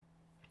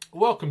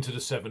Welcome to the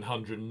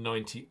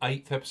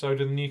 798th episode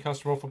of the New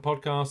Customer Offer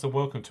podcast, and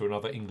welcome to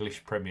another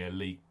English Premier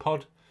League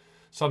pod.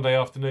 Sunday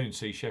afternoon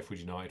see Sheffield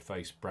United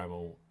face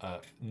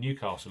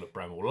Newcastle at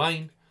Bramall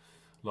Lane.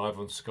 Live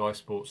on Sky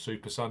Sports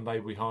Super Sunday,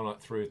 we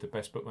highlight three of the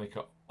best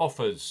bookmaker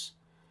offers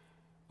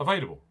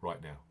available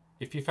right now.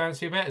 If you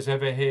fancy a bet, as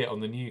ever here on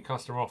the New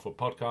Customer Offer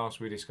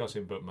podcast, we're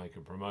discussing bookmaker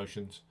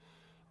promotions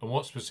and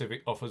what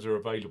specific offers are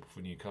available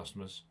for new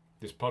customers.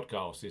 This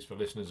podcast is for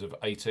listeners of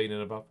 18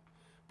 and above.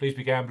 Please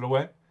be gamble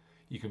aware.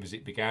 You can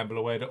visit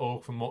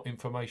begambleaware.org for more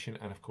information,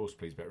 and of course,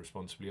 please bet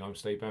responsibly. I'm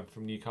Steve Bamford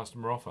from New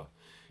Customer Offer.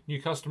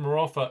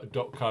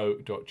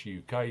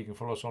 newcustomeroffer.co.uk. You can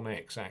follow us on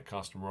X at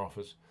Customer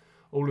Offers.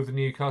 All of the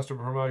new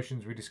customer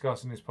promotions we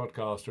discuss in this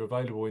podcast are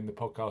available in the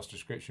podcast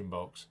description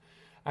box,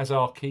 as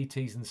are key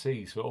T's and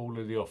C's for all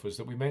of the offers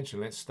that we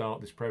mentioned. Let's start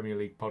this Premier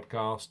League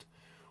podcast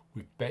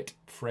with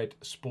Betfred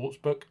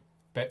Sportsbook.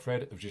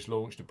 Betfred have just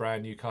launched a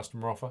brand new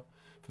customer offer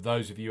for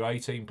those of you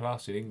 18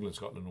 plus in England,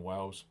 Scotland and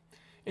Wales.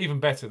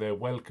 Even better, their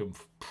welcome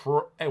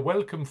 40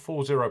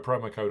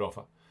 promo code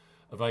offer,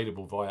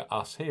 available via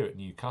us here at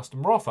New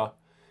Customer Offer,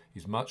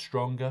 is much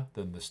stronger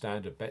than the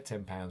standard bet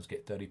 £10,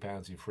 get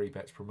 £30 in free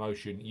bets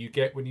promotion you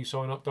get when you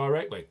sign up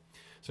directly.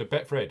 So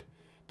Betfred,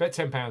 bet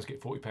 £10, get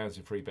 £40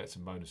 in free bets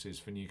and bonuses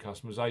for new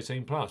customers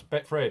 18 plus.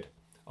 Betfred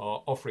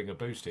are offering a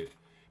boosted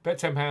bet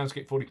 £10,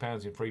 get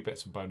 £40 in free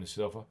bets and bonuses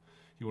offer.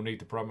 You will need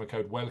the promo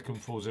code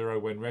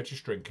WELCOME40 when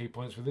registering. Key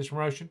points for this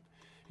promotion: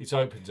 it's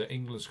open to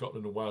England,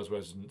 Scotland and Wales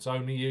residents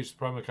only. Use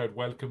the promo code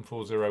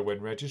WELCOME40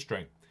 when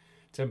registering.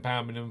 £10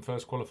 minimum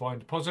first qualifying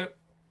deposit.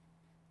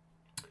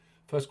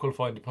 First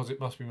qualifying deposit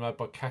must be made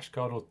by cash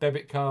card or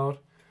debit card.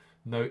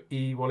 No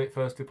e-wallet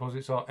first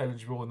deposits are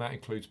eligible, and that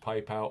includes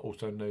PayPal.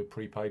 Also no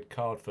prepaid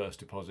card first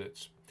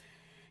deposits.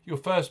 Your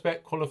first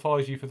bet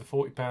qualifies you for the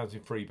 £40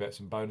 in free bets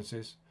and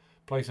bonuses.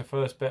 Place a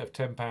first bet of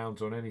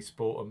 £10 on any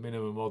sport on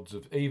minimum odds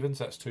of evens.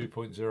 That's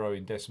 2.0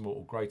 in decimal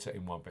or greater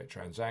in one bet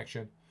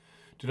transaction.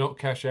 Do not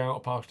cash out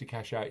or partially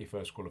cash out your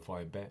first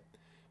qualifying bet.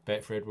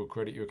 Betfred will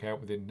credit your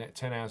account within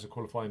 10 hours of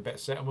qualifying bet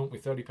settlement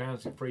with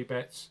 £30 in free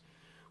bets,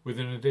 with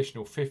an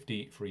additional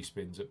 50 free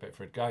spins at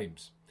Betfred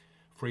Games.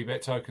 Free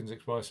bet tokens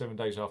expire 7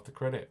 days after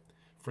credit.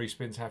 Free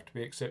spins have to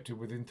be accepted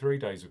within 3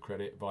 days of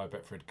credit via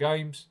Betfred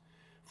Games.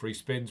 Free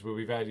spins will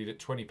be valued at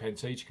 20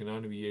 pence each, can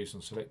only be used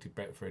on selected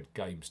Betfred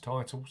Games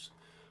titles.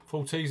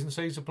 Full T's and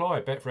C's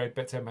apply. Betfred,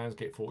 bet £10,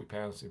 get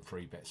 £40 in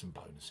free bets and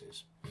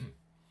bonuses.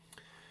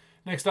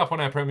 Next up on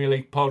our Premier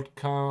League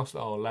podcast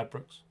are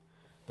Ladbrokes.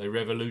 They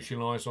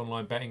revolutionised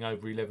online betting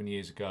over 11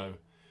 years ago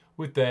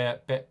with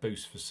their Bet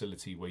Boost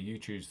facility, where you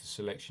choose the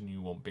selection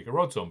you want bigger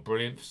odds on.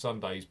 Brilliant for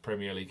Sunday's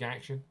Premier League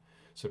action.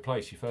 So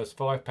place your first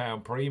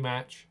 £5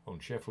 pre-match on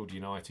Sheffield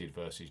United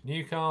versus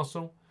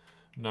Newcastle,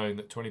 knowing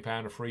that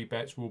 £20 of free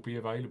bets will be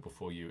available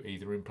for you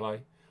either in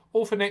play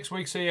or for next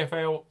week's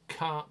EFL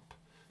Cup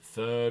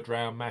third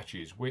round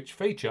matches, which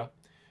feature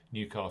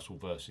Newcastle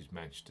versus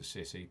Manchester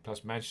City,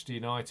 plus Manchester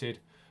United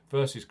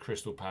versus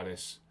Crystal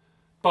Palace,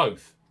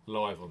 both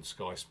live on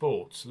Sky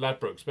Sports.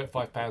 Ladbrokes, bet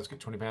 £5, get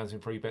 £20 in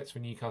free bets for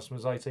new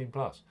customers 18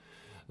 plus.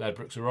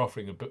 Ladbrokes are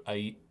offering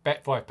a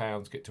bet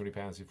 £5, get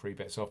 £20 in free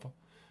bets offer.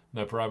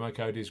 No promo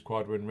code is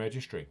required when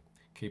registering.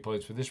 Key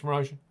points for this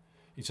promotion: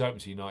 it's open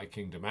to United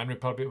Kingdom and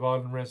Republic of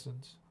Ireland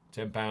residents.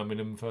 £10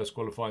 minimum first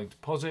qualifying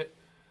deposit.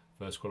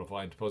 First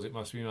qualifying deposit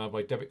must be made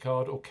by debit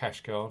card or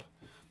cash card.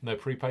 No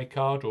prepaid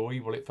card or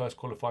e-wallet first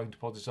qualifying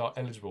deposits are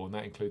eligible, and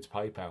that includes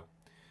PayPal.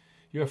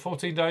 You have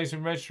 14 days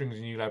in registering as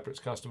a new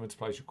Ladbrokes customer to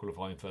place your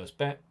qualifying first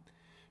bet.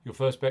 Your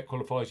first bet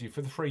qualifies you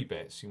for the free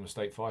bets. You must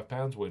stake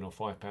 £5 win or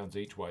 £5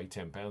 each way,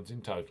 £10 in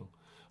total,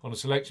 on a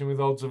selection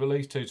with odds of at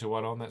least 2 to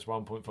 1 on, that's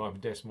 1.5 in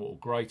decimal or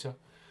greater.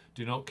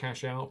 Do not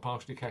cash out or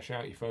partially cash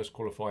out your first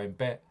qualifying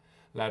bet.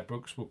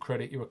 Ladbrokes will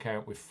credit your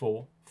account with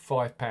 £4,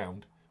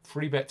 £5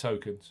 free bet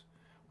tokens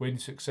when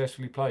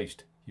successfully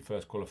placed your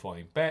first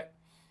qualifying bet.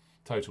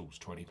 Totals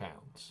 £20.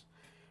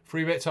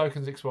 Free bet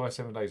tokens expire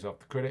 7 days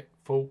after credit.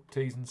 Full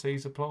T's and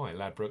C's apply.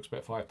 Ladbrokes,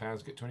 bet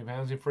 £5, get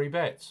 £20 in free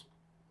bets.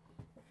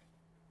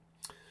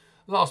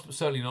 Last but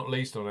certainly not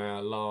least on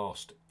our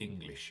last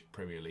English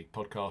Premier League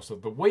podcast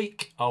of the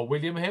week are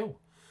William Hill,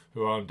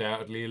 who are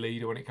undoubtedly a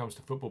leader when it comes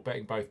to football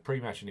betting, both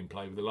pre-match and in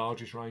play, with the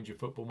largest range of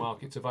football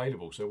markets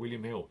available. So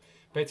William Hill,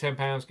 bet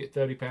 £10, get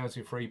 £30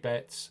 in free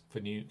bets for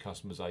new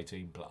customers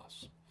 18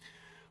 plus.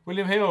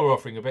 William Hill are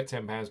offering a bet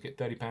 £10, get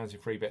 £30 in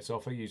free bets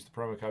offer. Use the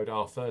promo code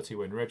R30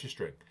 when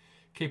registering.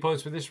 Key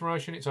points for this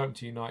promotion: it's open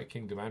to United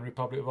Kingdom and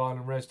Republic of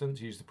Ireland residents.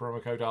 Use the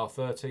promo code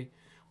R30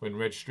 when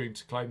registering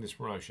to claim this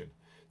promotion.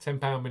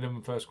 £10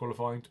 minimum first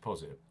qualifying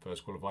deposit.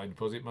 First qualifying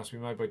deposit must be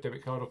made by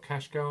debit card or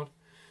cash card.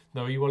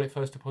 No e-wallet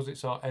first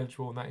deposits are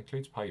eligible, and that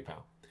includes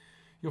PayPal.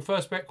 Your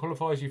first bet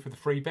qualifies you for the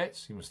free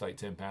bets. You must stake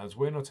 £10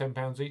 win or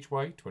 £10 each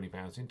way,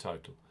 £20 in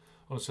total,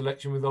 on a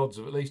selection with odds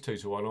of at least 2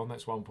 to 1 on,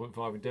 that's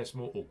 1.5 in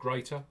decimal or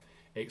greater.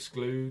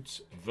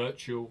 Excludes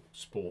virtual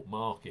sport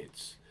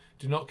markets.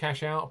 Do not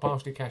cash out or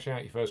partially cash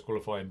out your first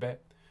qualifying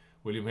bet.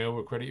 William Hill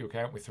will credit your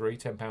account with £3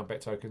 £10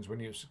 bet tokens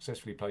when you have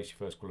successfully placed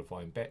your first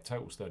qualifying bet.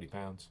 Totals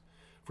 £30.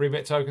 Free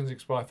bet tokens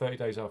expire 30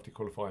 days after your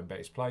qualifying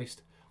bet is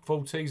placed.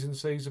 Full T's and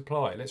C's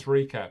apply. Let's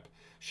recap.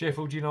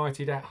 Sheffield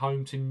United at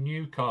home to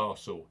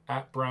Newcastle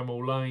at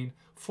Bramall Lane.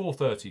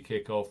 4:30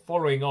 kickoff,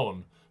 following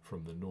on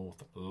from the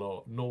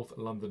North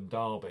London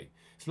derby.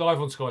 It's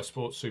live on Sky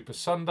Sports Super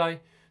Sunday.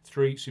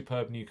 3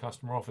 superb new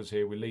customer offers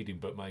here with leading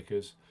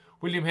bookmakers.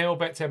 William Hill,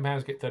 bet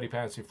 £10, get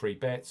 £30 in free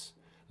bets.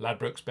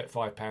 Ladbrokes, bet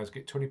 £5,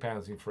 get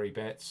 £20 in free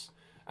bets.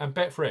 And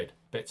Betfred,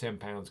 bet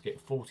 £10,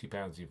 get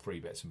 £40 in free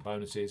bets and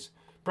bonuses.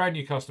 Brand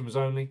new customers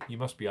only. You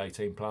must be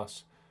 18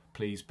 plus.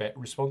 Please bet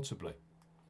responsibly.